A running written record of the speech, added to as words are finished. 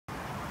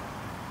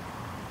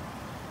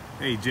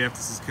Hey Jeff,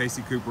 this is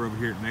Casey Cooper over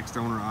here at Next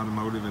Owner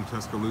Automotive in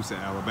Tuscaloosa,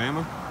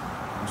 Alabama.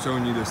 I'm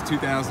showing you this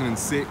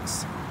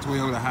 2006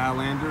 Toyota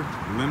Highlander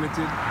Limited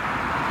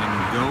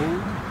in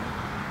gold.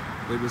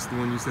 I believe this is the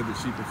one you said that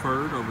she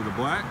preferred over the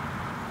black.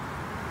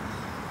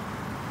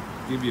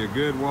 Give you a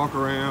good walk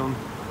around.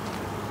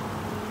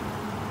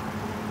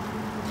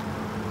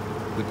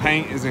 The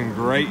paint is in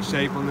great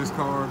shape on this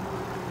car.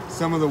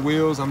 Some of the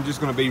wheels, I'm just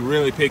going to be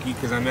really picky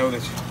because I know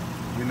that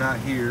you're not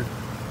here.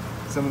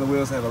 Some of the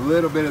wheels have a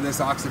little bit of this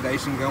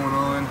oxidation going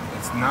on.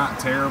 It's not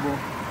terrible.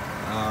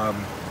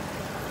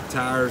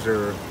 Tires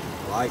are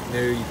like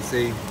new, you can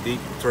see deep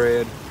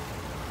tread. It's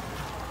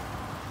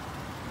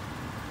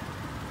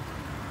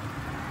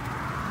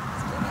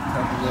got a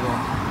couple little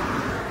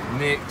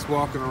nicks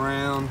walking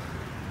around.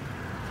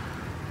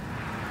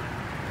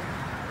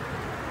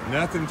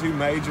 Nothing too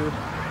major.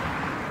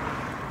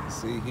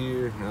 See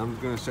here, now I'm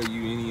going to show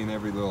you any and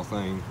every little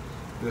thing.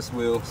 This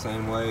wheel,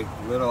 same way,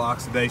 little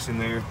oxidation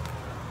there.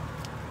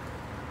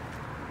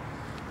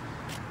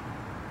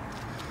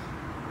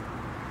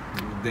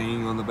 Little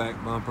ding on the back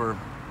bumper.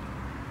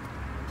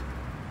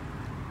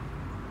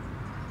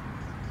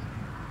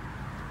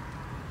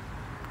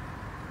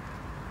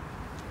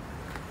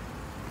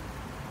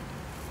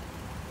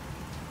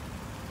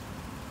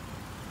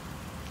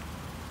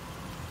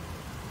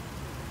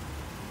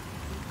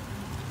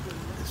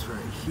 This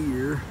right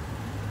here.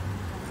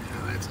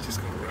 Now that's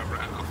just going to rub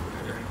right off of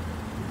there.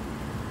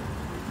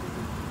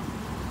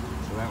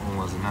 So that one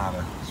was not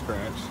a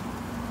scratch.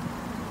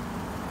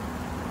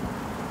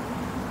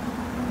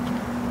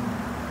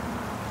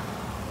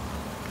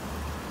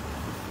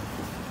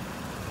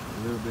 A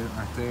little bit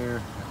right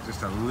there.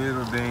 Just a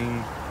little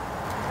ding.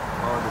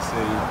 Hard to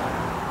see.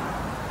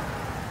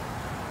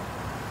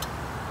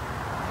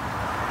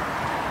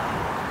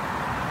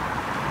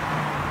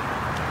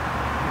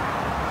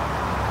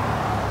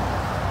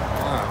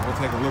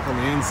 Take a look on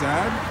the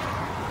inside.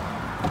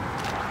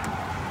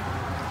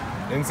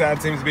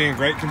 Inside seems to be in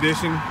great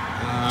condition.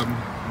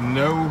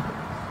 No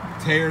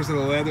tears of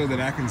the leather that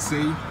I can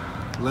see.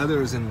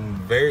 Leather is in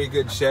very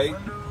good shape,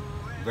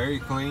 very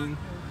clean,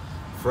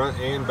 front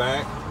and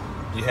back.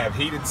 You have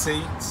heated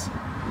seats.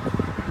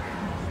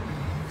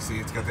 See,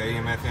 it's got the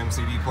AM/FM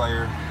CD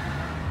player,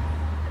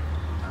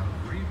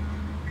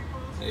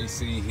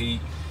 AC, heat.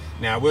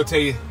 Now I will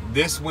tell you,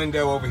 this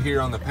window over here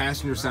on the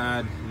passenger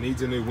side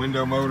needs a new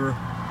window motor.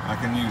 I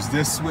can use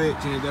this switch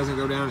and it doesn't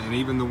go down, and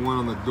even the one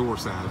on the door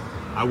side.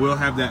 I will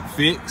have that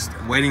fixed,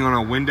 waiting on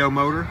a window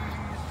motor.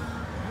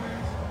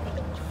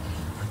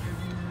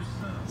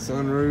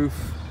 Sunroof.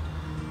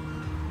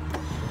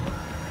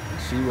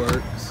 She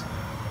works.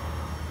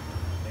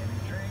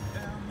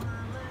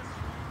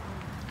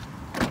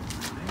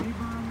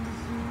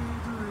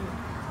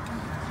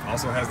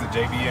 Also has the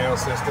JBL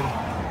system.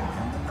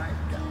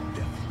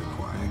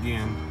 And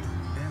again,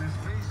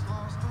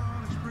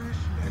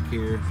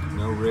 here,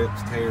 no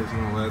rips, tears in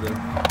the leather,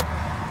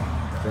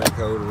 track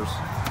holders.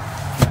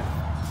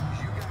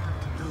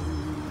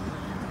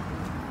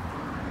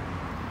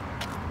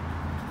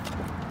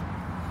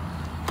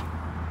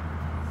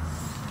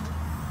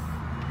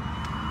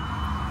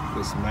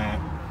 This mat,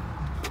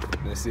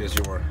 this is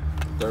your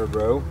third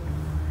row.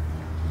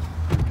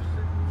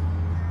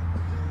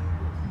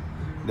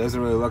 Doesn't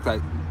really look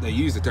like they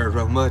use the third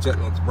row much. That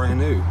looks brand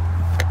new.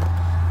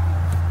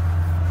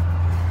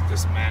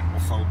 This mat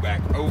will fold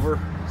back over,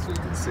 so you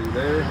can see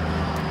there.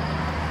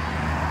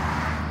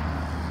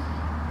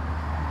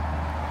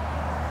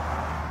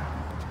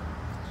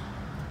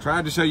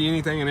 Tried to show you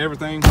anything and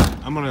everything.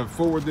 I'm going to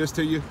forward this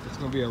to you. It's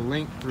going to be a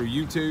link through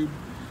YouTube.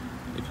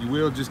 If you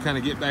will, just kind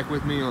of get back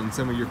with me on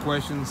some of your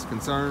questions,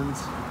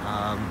 concerns.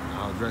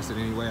 I'll address it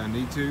any way I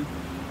need to.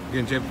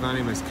 Again, Jeff, my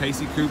name is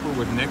Casey Cooper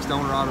with Next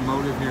Owner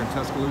Automotive here in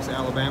Tuscaloosa,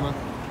 Alabama.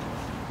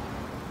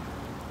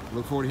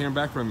 Look forward to hearing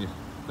back from you.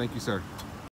 Thank you, sir.